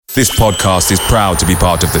This podcast is proud to be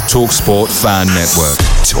part of the TalkSport Fan Network.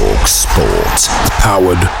 TalkSport.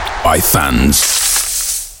 Powered by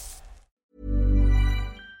fans.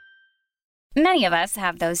 Many of us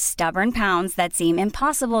have those stubborn pounds that seem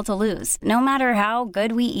impossible to lose, no matter how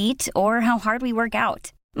good we eat or how hard we work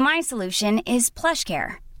out. My solution is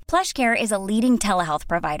PlushCare. PlushCare is a leading telehealth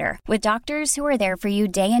provider with doctors who are there for you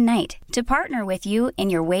day and night to partner with you in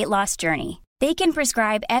your weight loss journey. They can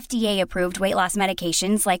prescribe FDA-approved weight loss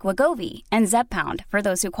medications like Wegovy and Zepbound for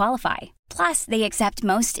those who qualify. Plus, they accept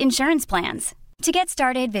most insurance plans. To get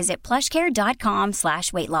started, visit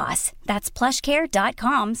plushcare.com/weightloss. That's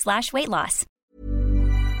plushcare.com/weightloss.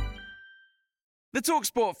 The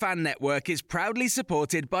TalkSport Fan Network is proudly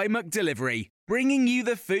supported by McDelivery, bringing you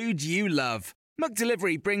the food you love.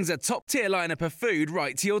 McDelivery brings a top-tier lineup of food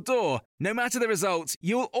right to your door. No matter the result,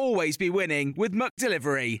 you'll always be winning with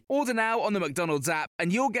McDelivery. Order now on the McDonald's app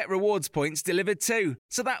and you'll get rewards points delivered too.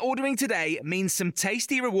 So that ordering today means some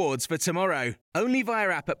tasty rewards for tomorrow. Only via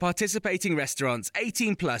app at participating restaurants.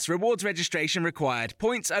 18 plus. Rewards registration required.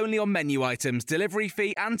 Points only on menu items. Delivery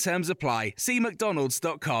fee and terms apply. See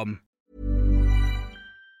mcdonalds.com.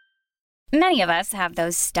 Many of us have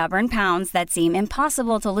those stubborn pounds that seem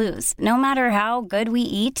impossible to lose, no matter how good we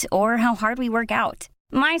eat or how hard we work out.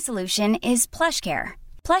 My solution is PlushCare.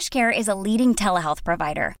 PlushCare is a leading telehealth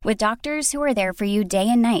provider with doctors who are there for you day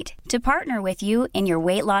and night to partner with you in your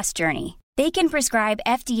weight loss journey. They can prescribe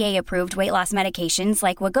FDA-approved weight loss medications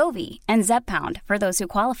like Wegovy and Zepbound for those who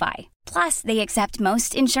qualify. Plus, they accept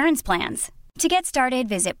most insurance plans. To get started,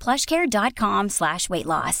 visit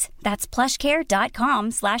plushcare.com/weightloss. That's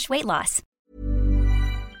plushcare.com/weightloss.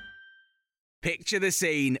 Picture the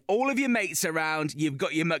scene. All of your mates around, you've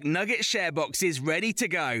got your McNugget share boxes ready to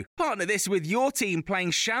go. Partner this with your team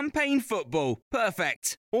playing champagne football.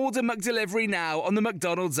 Perfect. Order McDelivery now on the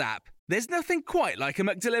McDonald's app. There's nothing quite like a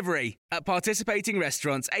McDelivery. At participating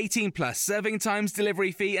restaurants, 18 plus, serving times,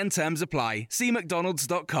 delivery fee and terms apply. See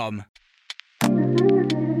mcdonalds.com.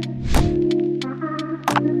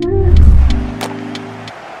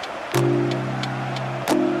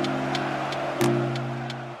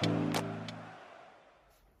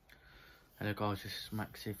 Hello guys, this is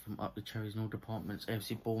Max here from Up the Cherries and All Departments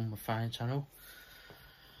AFC Bournemouth fan channel.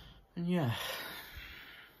 And yeah,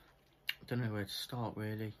 I don't know where to start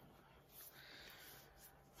really.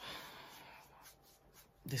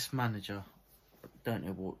 This manager, I don't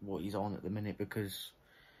know what he's on at the minute, because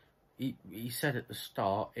he said at the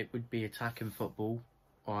start it would be attacking football,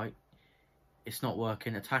 right? It's not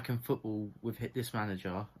working. Attacking football with this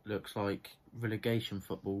manager looks like relegation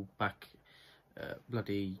football back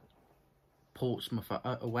bloody Portsmouth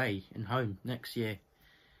away and home next year,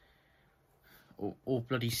 or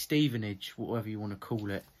bloody Stevenage, whatever you want to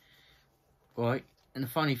call it, right? And the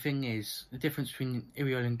funny thing is, the difference between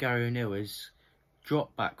Iriol and Gary O'Neill is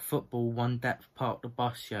drop back football, one depth, park the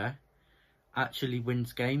bus, yeah, actually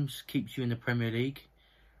wins games, keeps you in the Premier League,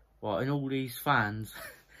 right? And all these fans,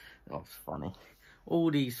 that's funny,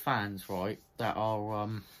 all these fans, right, that are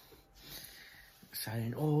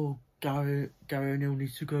saying, oh, Gary O'Neill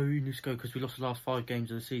needs to go, because we lost the last 5 games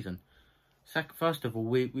of the season. First of all,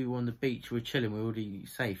 we were on the beach, we were chilling, we were already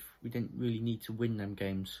safe. We didn't really need to win them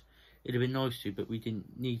games. It'd have been nice to, but we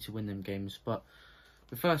didn't need to win them games. But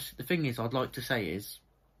the thing is, I'd like to say is,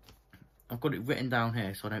 I've got it written down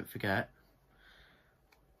here so I don't forget.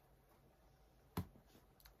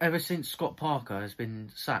 Ever since Scott Parker has been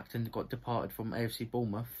sacked and got departed from AFC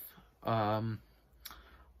Bournemouth, I'd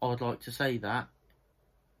like to say that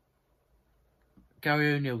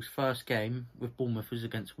Gary O'Neill's first game with Bournemouth was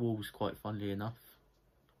against Wolves, quite funnily enough.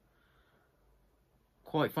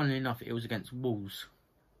 It was against Wolves.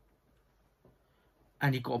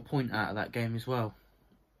 And he got a point out of that game as well.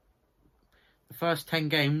 The first 9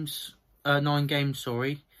 games, under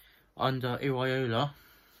Iraola.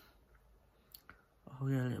 Oh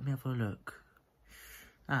yeah, let me have a look.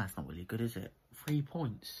 It's not really good, is it? 3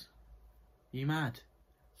 points. Are you mad?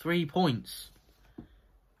 3 points.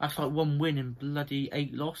 That's like 1 win and bloody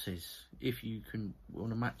 8 losses, if you want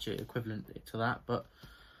to match it equivalent to that. But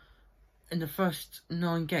in the first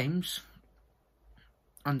 9 games,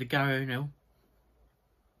 under Gary O'Neill,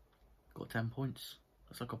 got 10 points.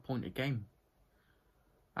 That's like a point a game.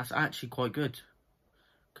 That's actually quite good,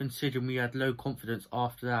 considering we had low confidence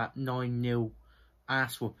after that 9-0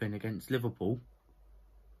 ass whooping against Liverpool.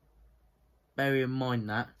 Bear in mind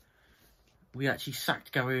that we actually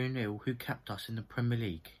sacked Gary O'Neill, who kept us in the Premier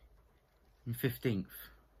League in 15th,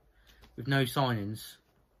 with no signings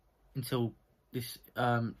until this,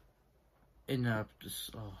 whatever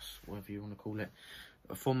you want to call it,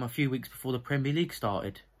 from a few weeks before the Premier League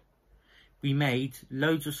started. We made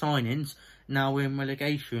loads of signings. Now we're in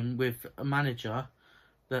relegation with a manager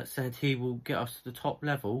that said he will get us to the top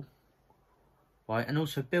level. Right, and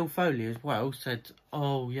also Bill Foley as well said,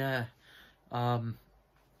 oh yeah, I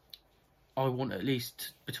want at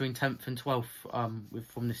least between 10th and 12th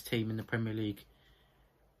from this team in the Premier League.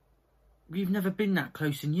 We've never been that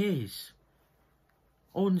close in years.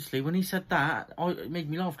 Honestly, when he said that, it made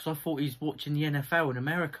me laugh because I thought he's watching the NFL in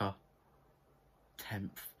America. 10th.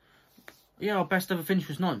 Yeah, our best ever finish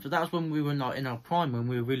was 9th, but that was when we were in our prime, when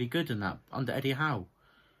we were really good in that, under Eddie Howe,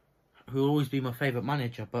 who will always be my favourite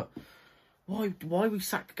manager. But why we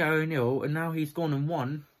sacked Gary O'Neill and now he's gone and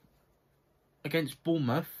won against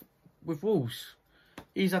Bournemouth with Wolves?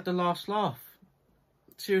 He's had the last laugh.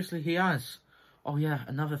 Seriously, he has. Oh yeah,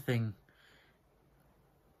 another thing.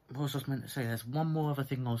 What was I meant to say? There's one more other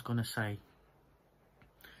thing I was going to say.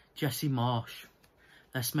 Jesse Marsh.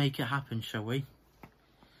 Let's make it happen, shall we?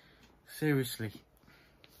 Seriously.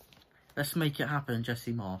 Let's make it happen,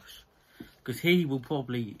 Jesse Marsh. Because he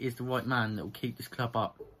is the right man that will keep this club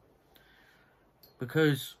up.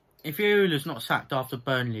 Because if Iola's not sacked after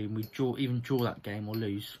Burnley and we even draw that game or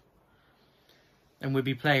lose, then we'll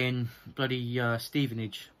be playing bloody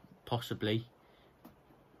Stevenage, possibly,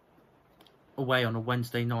 away on a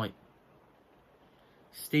Wednesday night.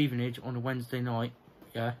 Stevenage on a Wednesday night,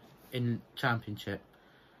 yeah, in Championship.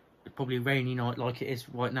 It's probably a rainy night like it is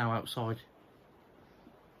right now outside.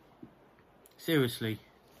 Seriously.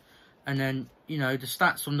 And then, you know, the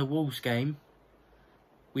stats on the Wolves game,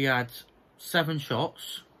 we had 7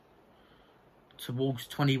 shots to Wolves'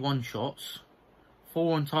 21 shots,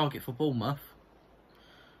 4 on target for Bournemouth,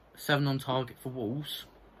 7 on target for Wolves.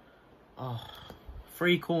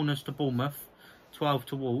 3 corners to Bournemouth, 12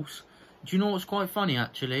 to Wolves. Do you know what's quite funny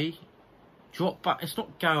actually? Drop back, it's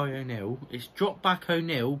not Gary O'Neill, it's drop back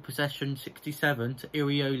O'Neill, possession 67 to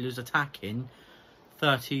Iriola's attacking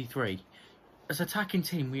 33. As attacking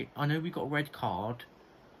team, I know we got a red card.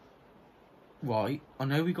 Right, I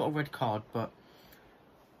know we got a red card, but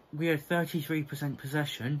we had 33%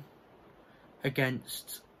 possession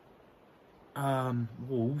against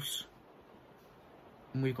Wolves.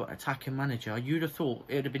 And we've got attacking manager. You'd have thought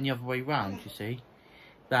it would have been the other way round, you see.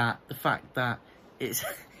 That the fact that it's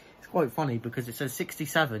it's quite funny because it says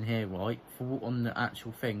 67 here, right, on the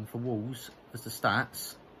actual thing for Wolves as the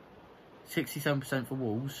stats. 67% for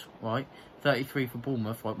Wolves, right? 33 for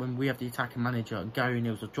Bournemouth, right? When we have the attacking manager and Gary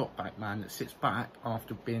O'Neill's a drop back man that sits back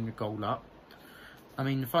after being a goal up. I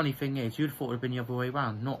mean, the funny thing is, you'd have thought it would have been the other way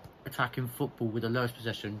around. Not attacking football with the lowest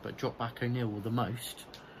possession, but drop back O'Neill with the most.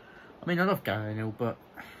 I mean, I love Gary O'Neill, but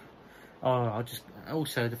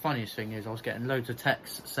also the funniest thing is I was getting loads of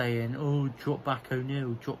texts saying, "Oh, drop back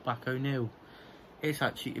O'Neill, drop back O'Neill."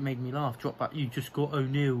 It made me laugh. Drop back, you just got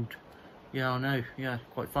O'Neill'd. Yeah, I know. Yeah,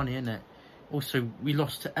 quite funny, isn't it? Also, we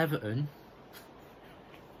lost to Everton,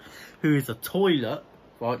 who is a toilet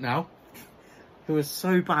right now, who is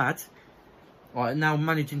so bad, right, now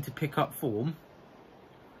managing to pick up form.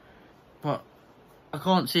 But I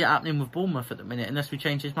can't see it happening with Bournemouth at the minute unless we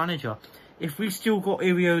change his manager. If we still got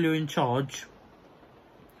Iriola in charge,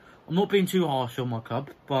 I'm not being too harsh on my club,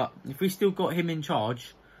 but if we still got him in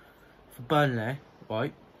charge for Burnley,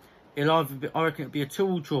 right, I reckon it'll be a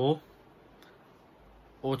 2-2 draw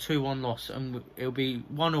or 2-1 loss, and it'll be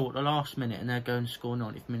 1-0 at the last minute, and they're going to score a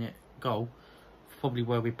 90th minute goal. Probably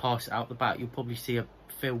where we pass it out the back. You'll probably see a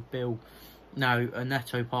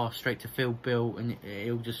Neto pass straight to Phil Bill, and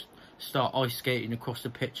he'll just start ice skating across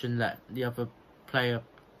the pitch and let the other player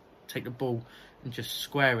take the ball and just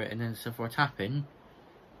square it, and then so for a tap-in.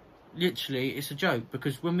 Literally, it's a joke,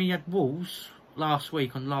 because when we had Wolves last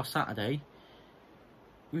Saturday,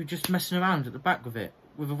 we were just messing around at the back with it,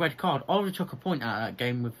 with a red card. I would have took a point out of that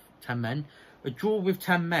game with 10 men. A draw with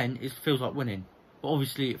 10 men, it feels like winning. But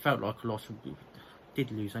obviously, it felt like a loss. We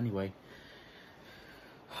did lose anyway.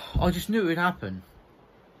 I just knew it would happen.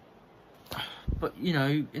 But, you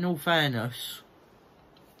know, in all fairness,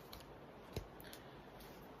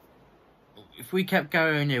 if we kept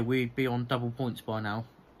Gary O'Neill, we'd be on double points by now.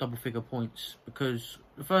 Double figure points. Because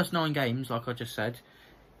the first 9 games, like I just said,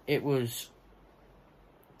 it was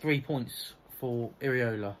 3 points for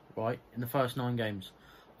Iriola, right, in the first 9 games.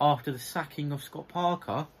 After the sacking of Scott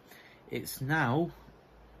Parker, it's now,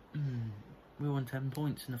 we're on 10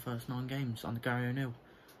 points in the first 9 games under Gary O'Neill.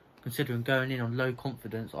 Considering going in on low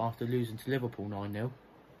confidence after losing to Liverpool 9-0.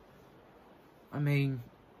 I mean,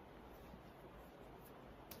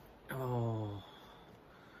 it's a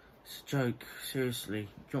joke, seriously.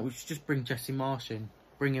 We should just bring Jesse Marsh in,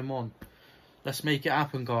 bring him on. Let's make it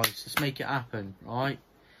happen, guys, let's make it happen, alright?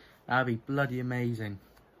 That'd be bloody amazing.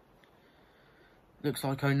 looks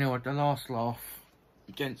like O'Neill had the last laugh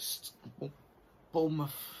against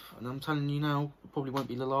Bournemouth, and I'm telling you now, it probably won't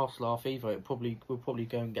be the last laugh either. We'll probably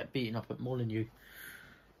go and get beaten up at Molineux,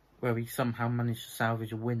 where we somehow managed to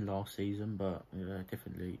salvage a win last season, but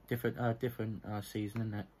different season,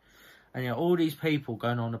 isn't it? And yeah, all these people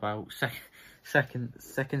going on about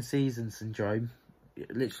second season syndrome.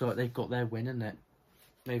 It looks like they've got their win, isn't it?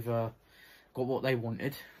 They've got what they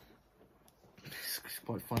wanted. It's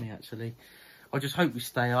quite funny, actually. I just hope we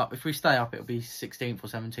stay up. If we stay up, it'll be 16th or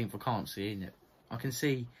 17th. I can't see it. I can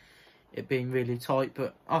see it being really tight,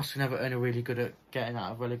 but us and Everton are really good at getting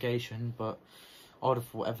out of relegation. But I'd have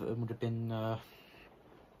thought Everton would have been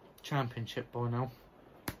Championship by now,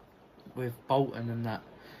 with Bolton and that.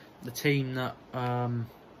 The team that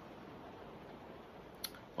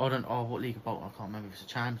what League of Bolton, I can't remember if it's a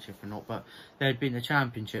Championship or not, but they'd been the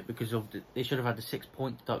Championship because of they should have had the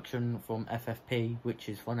 6-point deduction from FFP, which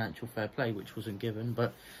is financial fair play, which wasn't given.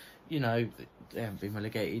 But you know, they haven't been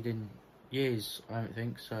relegated in years, I don't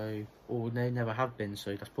think so, or they never have been,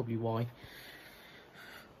 so that's probably why.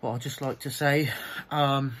 But I'd just like to say,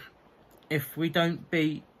 if we don't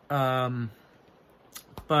beat Burnley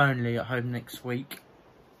at home next week,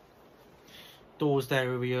 doors there,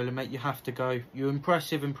 Iriola, mate. You have to go. You're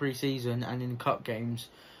impressive in pre-season and in cup games,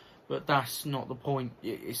 but that's not the point.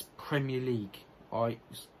 It's Premier League, right?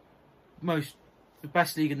 It's the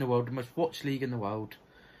best league in the world, the most watched league in the world.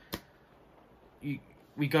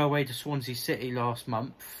 We go away to Swansea City last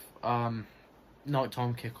month,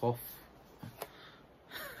 nighttime kickoff,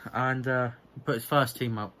 and put his first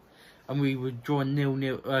team up, and we were drawing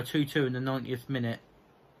 2-2 in the 90th minute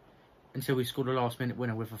until we scored a last-minute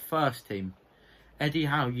winner with a first team. Eddie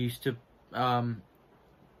Howe used to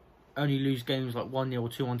only lose games like 1-0 or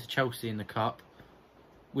 2-1 to Chelsea in the Cup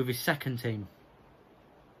with his second team.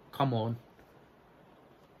 Come on.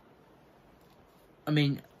 I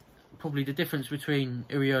mean, probably the difference between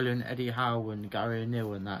Iriola and Eddie Howe and Gary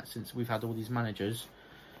O'Neill and that, since we've had all these managers,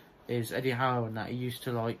 is Eddie Howe and that he used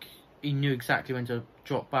to he knew exactly when to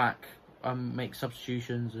drop back, make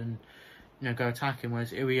substitutions and go attacking,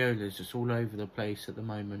 whereas Iriola's just all over the place at the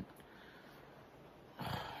moment.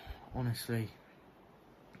 Honestly.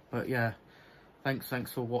 But yeah,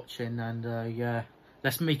 thanks for watching, and yeah,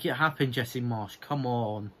 let's make it happen, Jesse Marsh. Come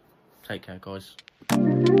on. Take care, guys.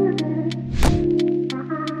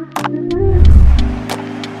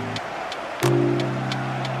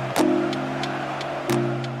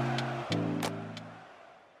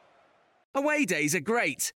 Away days are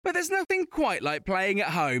great, but there's nothing quite like playing at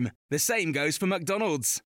home. The same goes for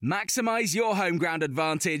McDonald's. Maximise your home ground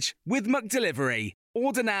advantage with McDelivery.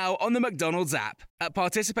 Order now on the McDonald's app. At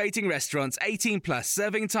participating restaurants, 18 plus,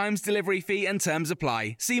 serving times, delivery fee and terms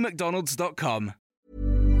apply. See mcdonalds.com.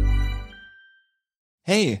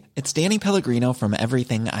 Hey, it's Danny Pellegrino from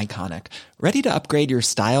Everything Iconic. Ready to upgrade your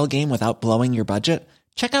style game without blowing your budget?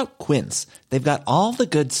 Check out Quince. They've got all the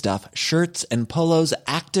good stuff, shirts and polos,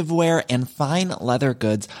 activewear, and fine leather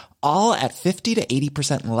goods, all at 50 to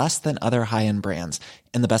 80% less than other high-end brands.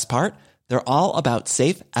 And the best part? They're all about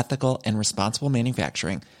safe, ethical, and responsible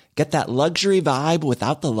manufacturing. Get that luxury vibe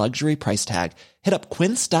without the luxury price tag. Hit up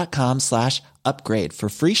quince.com/upgrade for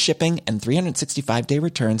free shipping and 365-day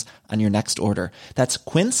returns on your next order. That's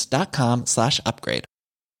quince.com/upgrade.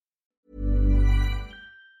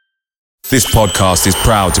 This podcast is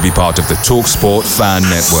proud to be part of the TalkSport Fan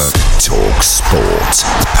Network. TalkSport.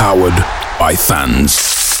 Powered by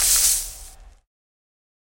fans.